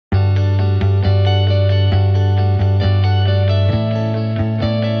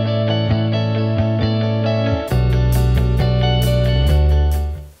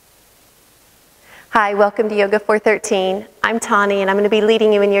Hi, welcome to Yoga 413. I'm Tauni and I'm going to be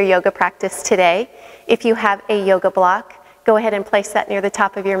leading you in your yoga practice today. If you have a yoga block, go ahead and place that near the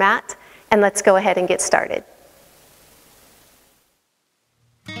top of your mat and let's go ahead and get started.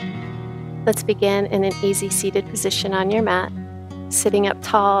 Let's begin in an easy seated position on your mat, sitting up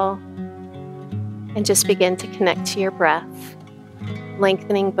tall, and just begin to connect to your breath,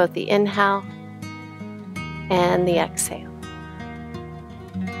 lengthening both the inhale and the exhale.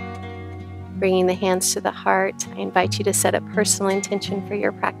 Bringing the hands to the heart, I invite you to set a personal intention for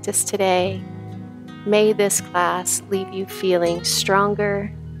your practice today. May this class leave you feeling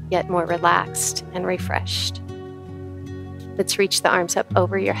stronger, yet more relaxed and refreshed. Let's reach the arms up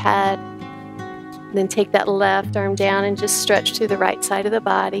over your head. Then take that left arm down and just stretch through the right side of the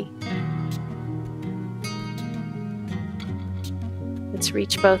body. Let's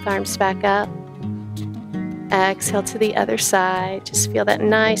reach both arms back up. Exhale to the other side. Just feel that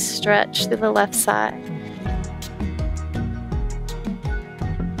nice stretch through the left side.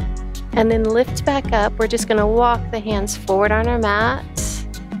 And then lift back up. We're just going to walk the hands forward on our mat.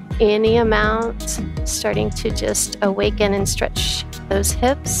 Any amount, starting to just awaken and stretch those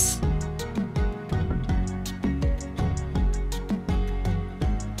hips.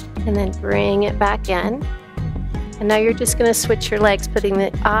 And then bring it back in. And now you're just going to switch your legs, putting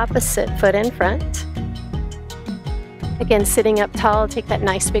the opposite foot in front. Again, sitting up tall, take that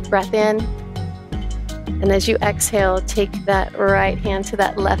nice big breath in. And as you exhale, take that right hand to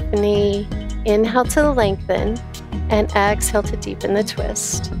that left knee. Inhale to lengthen and exhale to deepen the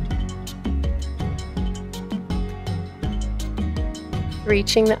twist.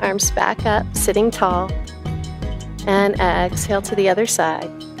 Reaching the arms back up, sitting tall. And exhale to the other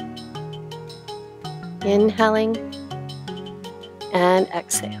side. Inhaling and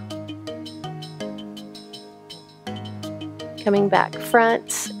exhale. Coming back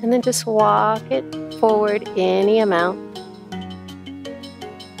front, and then just walk it forward any amount.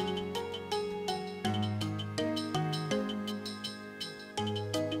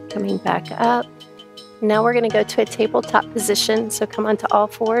 Coming back up. Now we're going to go to a tabletop position, so come onto all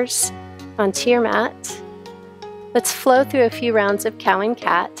fours onto your mat. Let's flow through a few rounds of cow and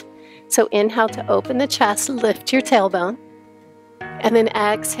cat. So inhale to open the chest, lift your tailbone, and then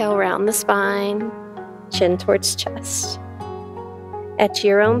exhale, round the spine, chin towards chest. At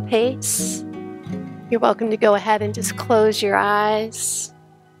your own pace, you're welcome to go ahead and just close your eyes,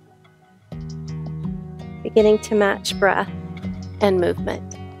 beginning to match breath and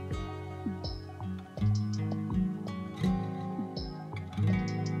movement.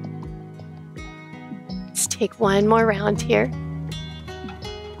 Let's take one more round here.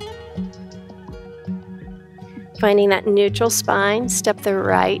 Finding that neutral spine, step the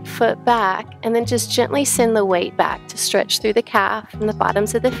right foot back, and then just gently send the weight back to stretch through the calf and the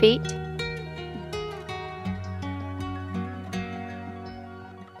bottoms of the feet.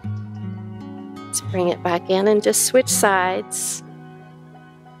 Let's bring it back in and just switch sides.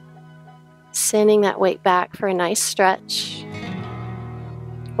 Sending that weight back for a nice stretch.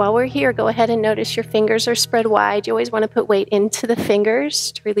 While we're here, go ahead and notice your fingers are spread wide. You always want to put weight into the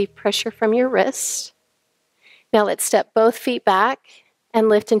fingers to relieve pressure from your wrist. Now let's step both feet back and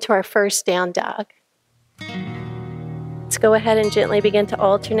lift into our first down dog. Let's go ahead and gently begin to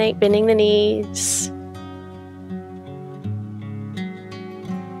alternate, bending the knees.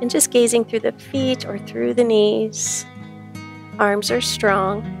 And just gazing through the feet or through the knees. Arms are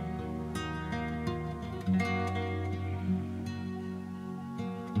strong.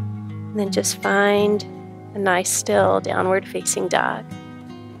 And then just find a nice still downward facing dog.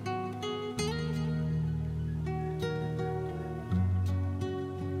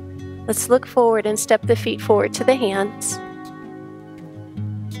 Let's look forward and step the feet forward to the hands.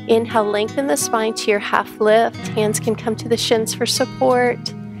 Inhale, lengthen the spine to your half lift. Hands can come to the shins for support.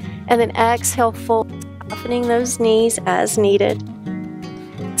 And then exhale, fold, softening those knees as needed.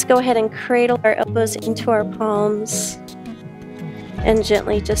 Let's go ahead and cradle our elbows into our palms and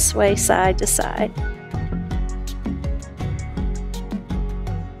gently just sway side to side.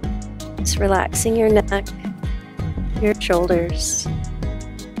 Just relaxing your neck, your shoulders.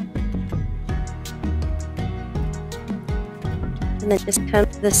 And then just come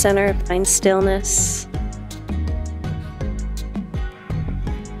to the center, find stillness.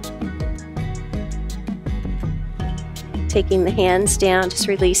 Taking the hands down, just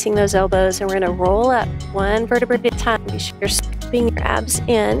releasing those elbows, and we're going to roll up one vertebra at a time. Be sure you're scooping your abs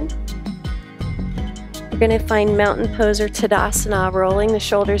in. We're going to find mountain pose or Tadasana, rolling the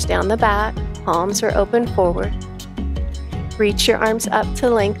shoulders down the back, palms are open forward. Reach your arms up to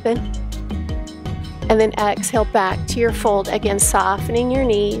lengthen. And then exhale back to your fold. Again, softening your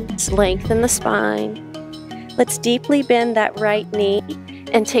knees, lengthen the spine. Let's deeply bend that right knee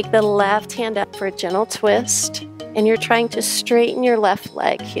and take the left hand up for a gentle twist. And you're trying to straighten your left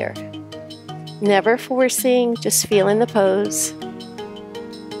leg here. Never forcing, just feeling the pose.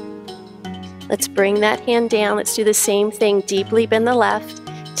 Let's bring that hand down. Let's do the same thing. Deeply bend the left.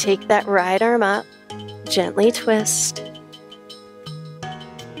 Take that right arm up. Gently twist.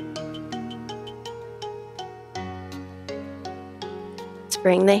 Let's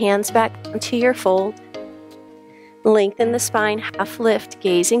bring the hands back into your fold. Lengthen the spine, half lift,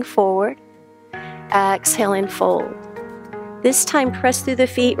 gazing forward. Exhale and fold. This time, press through the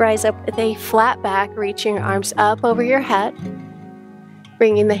feet, rise up with a flat back, reaching your arms up over your head,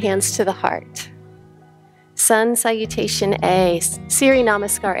 bringing the hands to the heart. Sun Salutation A, Surya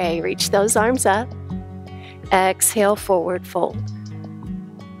Namaskar A, reach those arms up. Exhale, forward fold.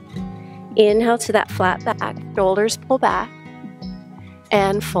 Inhale to that flat back, shoulders pull back,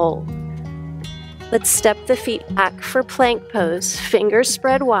 and fold. Let's step the feet back for plank pose, fingers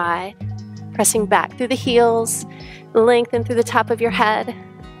spread wide, pressing back through the heels, lengthen through the top of your head.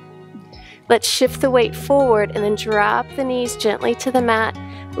 Let's shift the weight forward and then drop the knees gently to the mat,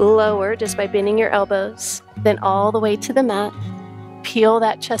 lower just by bending your elbows, then all the way to the mat. Peel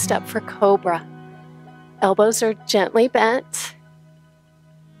that chest up for cobra. Elbows are gently bent.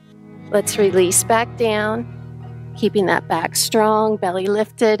 Let's release back down, keeping that back strong, belly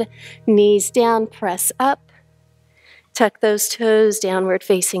lifted, knees down, press up. Tuck those toes, downward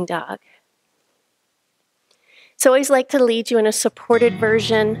facing dog. So I always like to lead you in a supported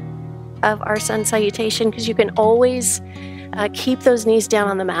version of our sun salutation because you can always keep those knees down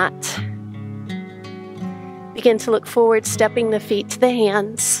on the mat. Begin to look forward, stepping the feet to the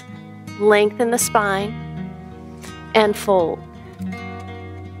hands. Lengthen the spine and fold.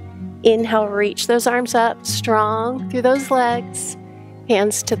 Inhale, reach those arms up, strong through those legs,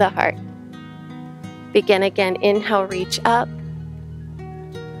 hands to the heart. Begin again, inhale, reach up.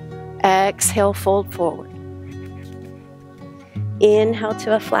 Exhale, fold forward. Inhale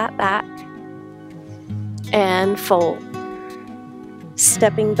to a flat back and fold.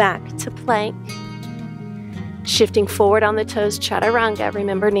 Stepping back to plank. Shifting forward on the toes, chaturanga.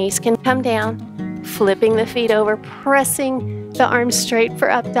 Remember, knees can come down. Flipping the feet over, pressing the arms straight for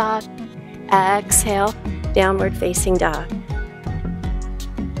up dog. Exhale, downward facing dog.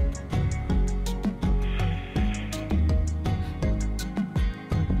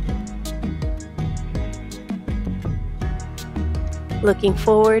 Looking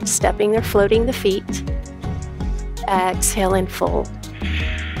forward, stepping or floating the feet. Exhale and fold.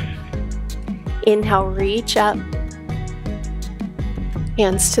 Inhale, reach up.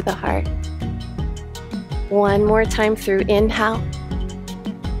 Hands to the heart. One more time through inhale.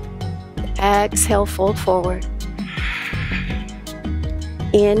 Exhale, fold forward.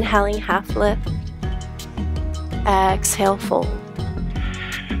 Inhaling, half lift. Exhale, fold.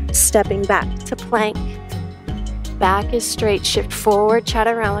 Stepping back to plank. Back is straight, shift forward,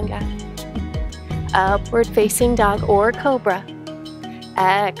 chaturanga. Upward facing dog or cobra.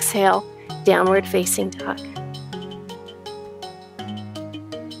 Exhale, downward facing dog.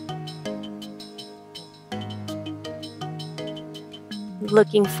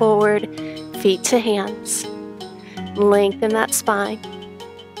 Looking forward, feet to hands. Lengthen that spine.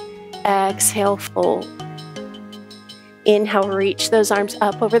 Exhale, fold. Inhale, reach those arms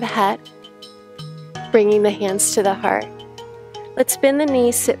up over the head, bringing the hands to the heart. Let's bend the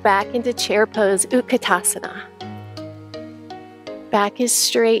knees, sit back into chair pose, Utkatasana. Back is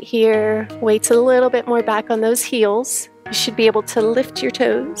straight here. Weight's a little bit more back on those heels. You should be able to lift your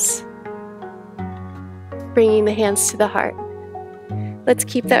toes, bringing the hands to the heart. Let's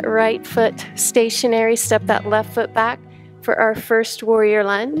keep that right foot stationary. Step that left foot back for our first warrior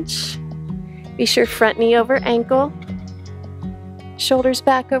lunge. Be sure front knee over ankle. Shoulders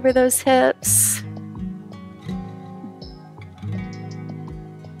back over those hips.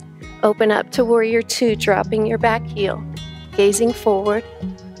 Open up to warrior two, dropping your back heel, gazing forward.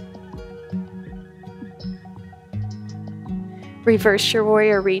 Reverse your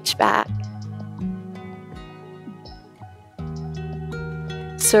warrior, reach back.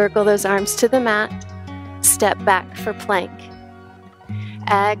 Circle those arms to the mat. Step back for plank.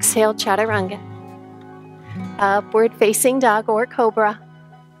 Exhale, chaturanga. Upward facing dog or cobra.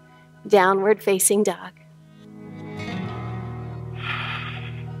 Downward facing dog.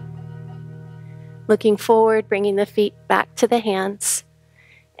 Looking forward, bringing the feet back to the hands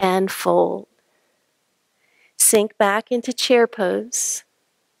and fold. Sink back into chair pose.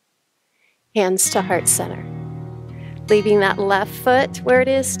 Hands to heart center. Leaving that left foot where it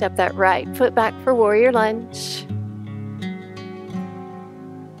is, step that right foot back for warrior lunge.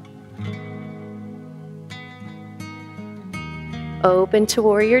 Open to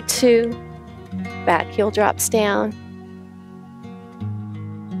warrior two. Back heel drops down.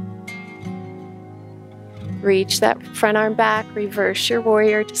 Reach that front arm back, reverse your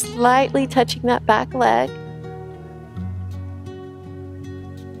warrior, just lightly touching that back leg.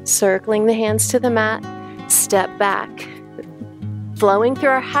 Circling the hands to the mat, step back. Flowing through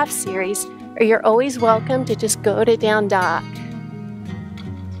our half series, or you're always welcome to just go to down dog.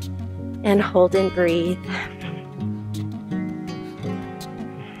 And hold and breathe.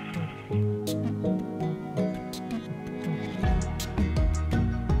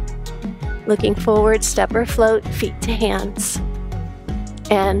 Looking forward, step or float, feet to hands.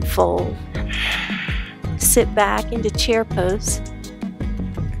 And fold. Sit back into chair pose.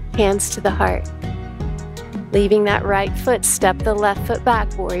 Hands to the heart. Leaving that right foot, step the left foot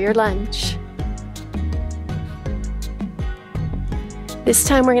back, warrior lunge. This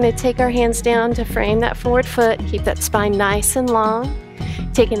time we're going to take our hands down to frame that forward foot, keep that spine nice and long,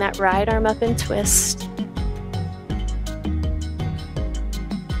 taking that right arm up and twist.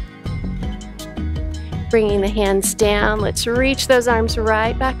 Bringing the hands down, let's reach those arms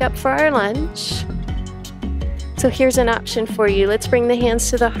right back up for our lunge. So here's an option for you. Let's bring the hands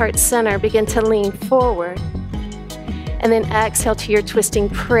to the heart center, begin to lean forward. And then exhale to your twisting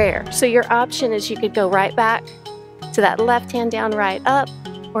prayer. So your option is you could go right back to that left hand down, right up,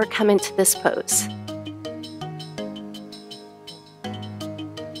 or come into this pose.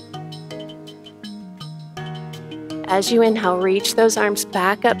 As you inhale, reach those arms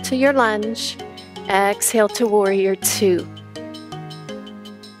back up to your lunge. Exhale to warrior two.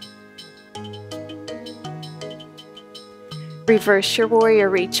 Reverse your warrior,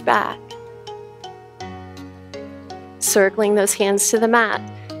 reach back. Circling those hands to the mat,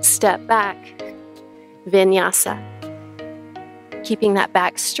 step back. Vinyasa. Keeping that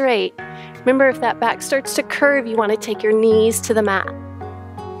back straight. Remember, if that back starts to curve, you want to take your knees to the mat.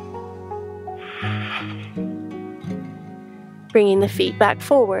 Bringing the feet back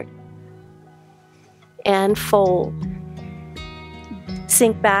forward. And fold.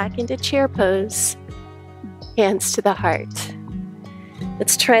 Sink back into chair pose. Hands to the heart.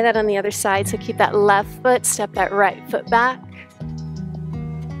 Let's try that on the other side. So keep that left foot, step that right foot back.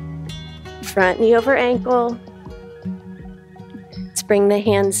 Front knee over ankle. Let's bring the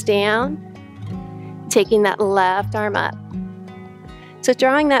hands down. Taking that left arm up. So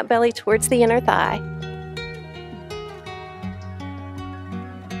drawing that belly towards the inner thigh.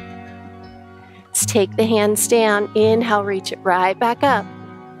 Let's take the hands down. Inhale, reach it right back up.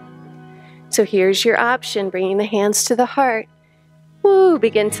 So here's your option, bringing the hands to the heart. Woo,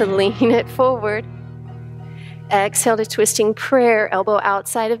 begin to lean it forward. Exhale to twisting prayer, elbow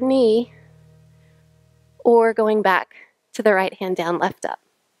outside of knee. Or going back to the right hand down, left up.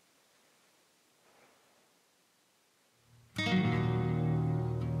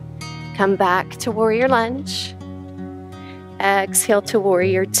 Come back to warrior lunge. Exhale to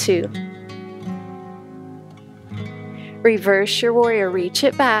warrior two. Reverse your warrior, reach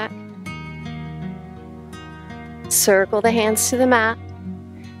it back. Circle the hands to the mat,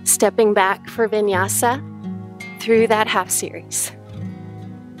 stepping back for Vinyasa through that half series.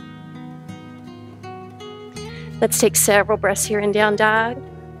 Let's take several breaths here in down dog.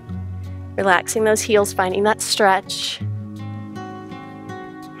 Relaxing those heels, finding that stretch.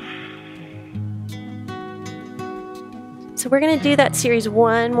 So we're going to do that series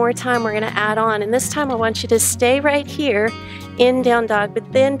one more time. We're going to add on, and this time I want you to stay right here in down dog, but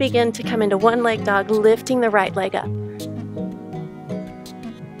then begin to come into one leg dog, lifting the right leg up.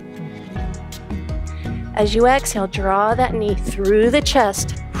 As you exhale, draw that knee through the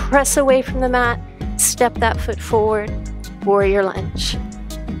chest, press away from the mat, step that foot forward, warrior lunge.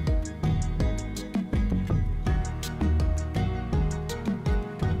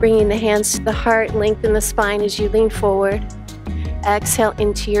 Bringing the hands to the heart, lengthen the spine as you lean forward. Exhale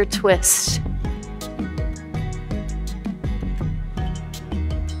into your twist.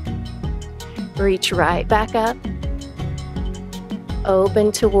 Reach right back up.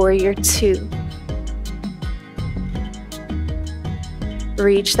 Open to warrior two.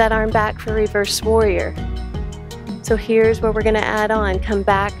 Reach that arm back for reverse warrior. So here's where we're going to add on. Come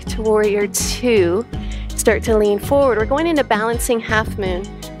back to warrior two. Start to lean forward. We're going into balancing half moon.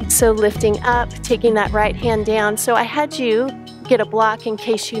 So lifting up, taking that right hand down. So I had you get a block in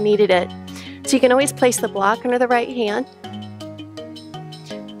case you needed it. So you can always place the block under the right hand.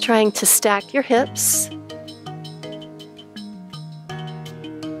 Trying to stack your hips.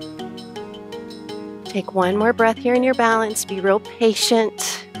 Take one more breath here in your balance. Be real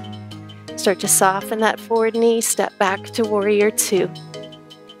patient. Start to soften that forward knee. Step back to warrior two.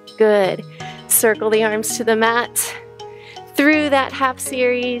 Good. Circle the arms to the mat. Through that half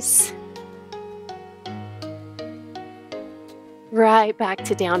series. Right back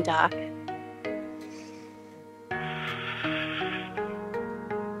to down dog.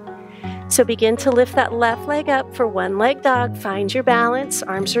 So begin to lift that left leg up for one leg dog. Find your balance.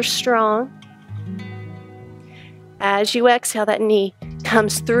 Arms are strong. As you exhale, that knee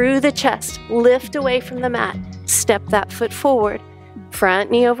comes through the chest. Lift away from the mat. Step that foot forward. Front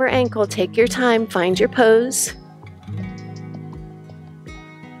knee over ankle. Take your time. Find your pose.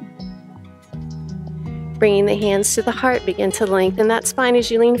 Bringing the hands to the heart. Begin to lengthen that spine as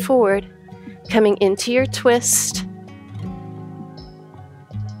you lean forward. Coming into your twist.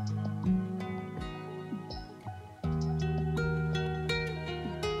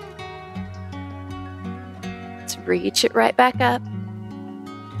 Reach it right back up.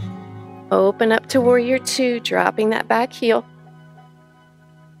 Open up to warrior two, dropping that back heel.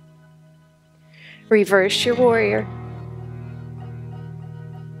 Reverse your warrior.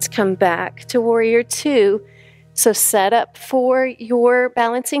 Let's come back to warrior two. So set up for your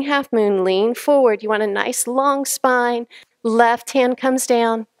balancing half moon. Lean forward. You want a nice long spine. Left hand comes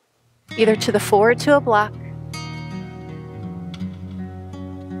down, either to the floor or to a block.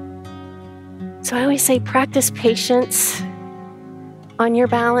 So I always say practice patience on your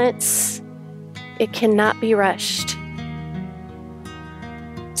balance. It cannot be rushed.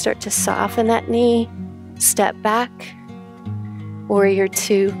 Start to soften that knee. Step back. Warrior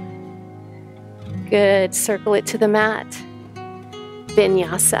two. Good. Circle it to the mat.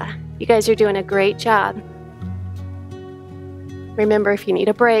 Vinyasa. You guys are doing a great job. Remember, if you need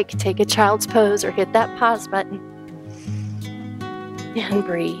a break, take a child's pose or hit that pause button. And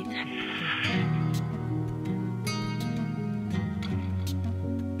breathe.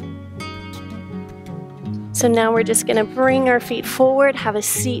 So now we're just going to bring our feet forward, have a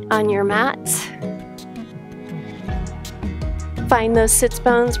seat on your mat. Find those sits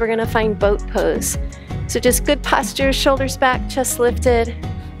bones. We're going to find boat pose. So just good posture, shoulders back, chest lifted.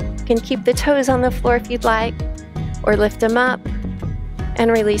 You can keep the toes on the floor if you'd like, or lift them up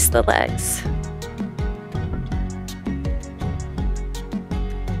and release the legs.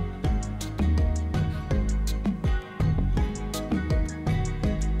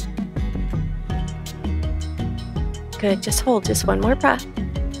 Good, just hold just one more breath.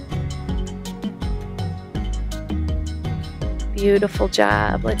 Beautiful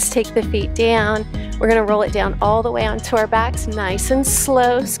job. Let's take the feet down. We're gonna roll it down all the way onto our backs, nice and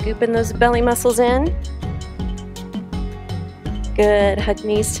slow, scooping those belly muscles in. Good, hug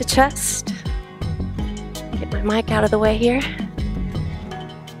knees to chest. Get my mic out of the way here.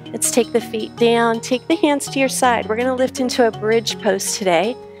 Let's take the feet down, take the hands to your side. We're gonna lift into a bridge pose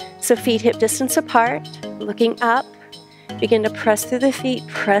today. So feet hip distance apart, looking up. Begin to press through the feet,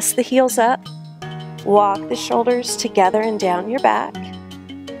 press the heels up. Walk the shoulders together and down your back.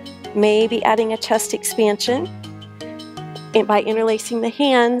 Maybe adding a chest expansion and by interlacing the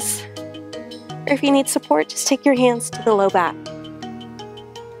hands. Or if you need support, just take your hands to the low back.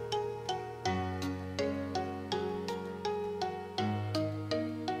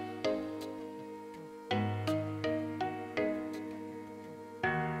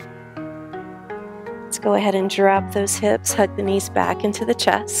 Let's go ahead and drop those hips, hug the knees back into the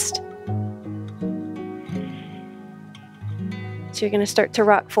chest. So you're going to start to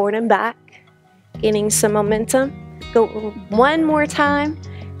rock forward and back, gaining some momentum. Go one more time.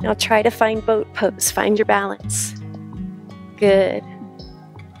 Now try to find boat pose. Find your balance. Good.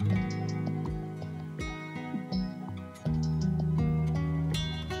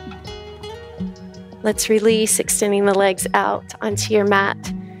 Let's release, extending the legs out onto your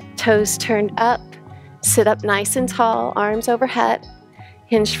mat. Toes turned up. Sit up nice and tall, arms overhead.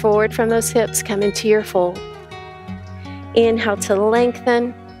 Hinge forward from those hips, come into your fold. Inhale to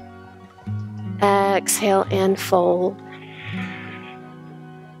lengthen. Exhale and fold.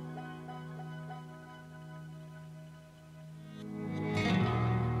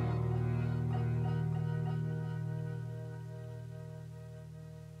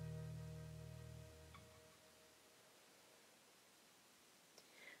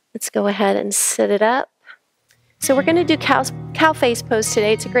 Let's go ahead and sit it up. So we're going to do cow face pose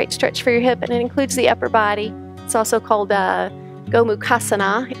today. It's a great stretch for your hip, and it includes the upper body. It's also called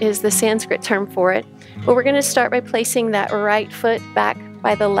Gomukhasana is the Sanskrit term for it. But we're going to start by placing that right foot back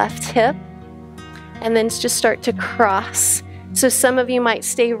by the left hip, and then just start to cross. So some of you might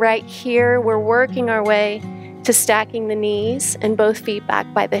stay right here. We're working our way to stacking the knees and both feet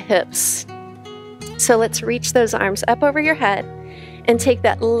back by the hips. So let's reach those arms up over your head and take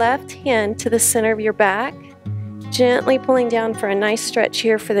that left hand to the center of your back, gently pulling down for a nice stretch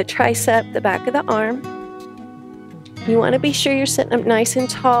here for the tricep, the back of the arm. You want to be sure you're sitting up nice and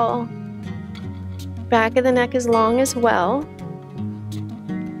tall. Back of the neck is long as well.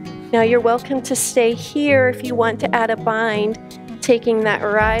 Now you're welcome to stay here if you want to add a bind, taking that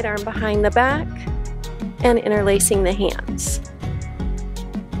right arm behind the back and interlacing the hands.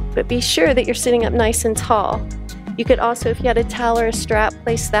 But be sure that you're sitting up nice and tall. You could also, if you had a towel or a strap,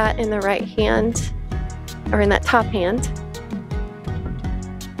 place that in the right hand or in that top hand.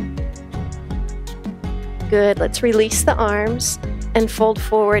 Good, let's release the arms and fold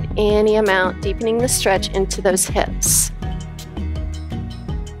forward any amount, deepening the stretch into those hips.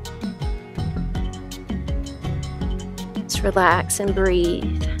 Just relax and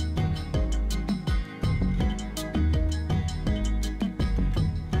breathe.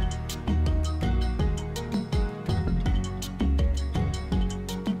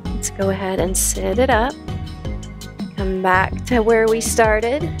 Let's go ahead and sit it up. Come back to where we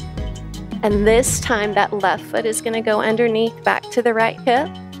started. And this time that left foot is going to go underneath back to the right hip.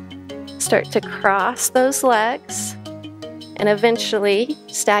 Start to cross those legs and eventually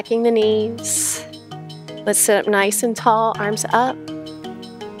stacking the knees. Let's sit up nice and tall, arms up.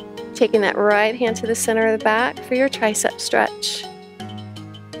 Taking that right hand to the center of the back for your tricep stretch.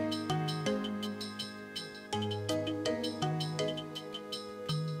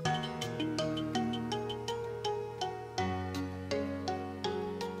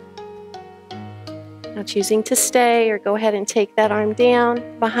 Now choosing to stay or go ahead and take that arm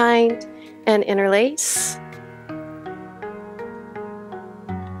down behind and interlace.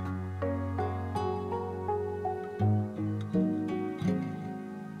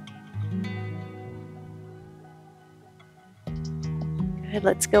 Good,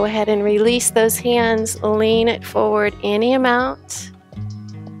 let's go ahead and release those hands, lean it forward any amount.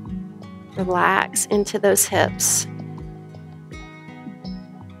 Relax into those hips.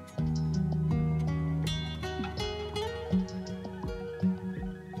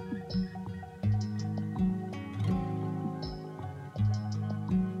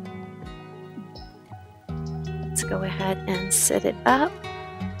 Let's go ahead and sit it up.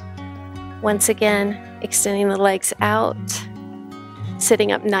 Once again, extending the legs out,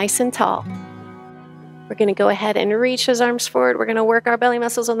 sitting up nice and tall. We're going to go ahead and reach those arms forward. We're going to work our belly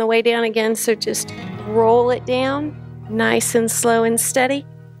muscles on the way down again, so just roll it down, nice and slow and steady.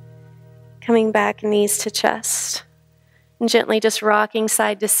 Coming back, knees to chest. And gently just rocking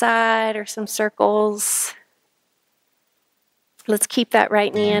side to side or some circles. Let's keep that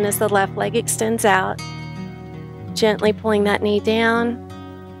right knee in as the left leg extends out. Gently pulling that knee down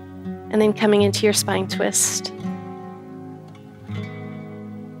and then coming into your spine twist.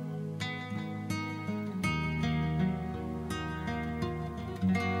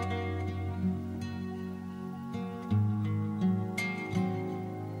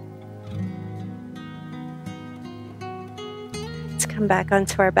 Let's come back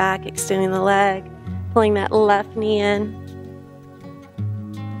onto our back, extending the leg, pulling that left knee in.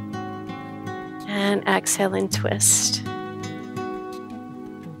 And exhale and twist.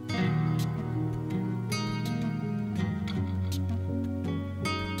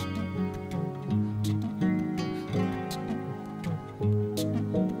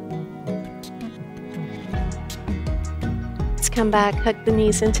 Let's come back, hug the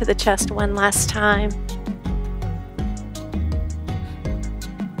knees into the chest one last time.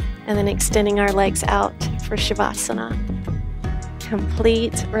 And then extending our legs out for Shavasana.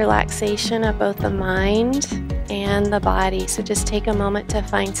 Complete relaxation of both the mind and the body. So just take a moment to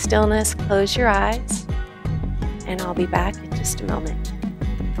find stillness, close your eyes, and I'll be back in just a moment.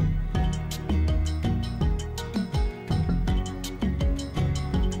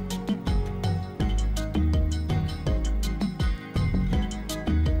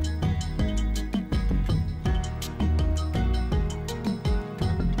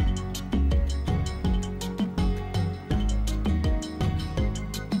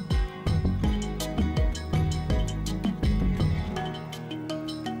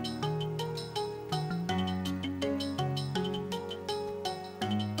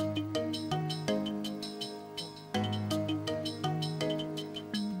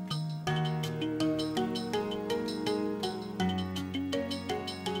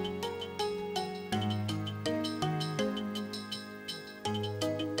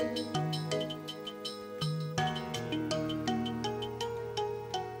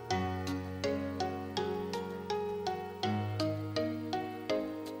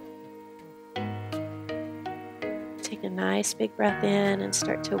 nice big breath in and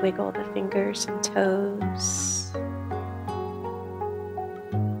start to wiggle the fingers and toes.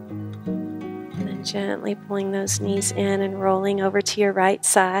 And then gently pulling those knees in and rolling over to your right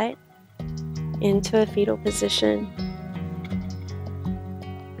side into a fetal position.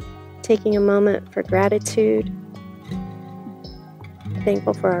 Taking a moment for gratitude.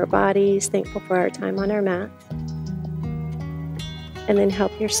 Thankful for our bodies, thankful for our time on our mat. And then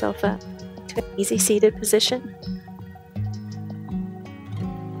help yourself up to an easy seated position.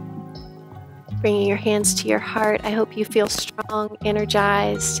 Bringing your hands to your heart, I hope you feel strong,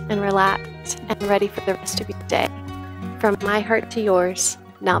 energized, and relaxed, and ready for the rest of your day. From my heart to yours,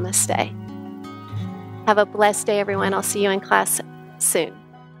 namaste. Have a blessed day, everyone. I'll see you in class soon.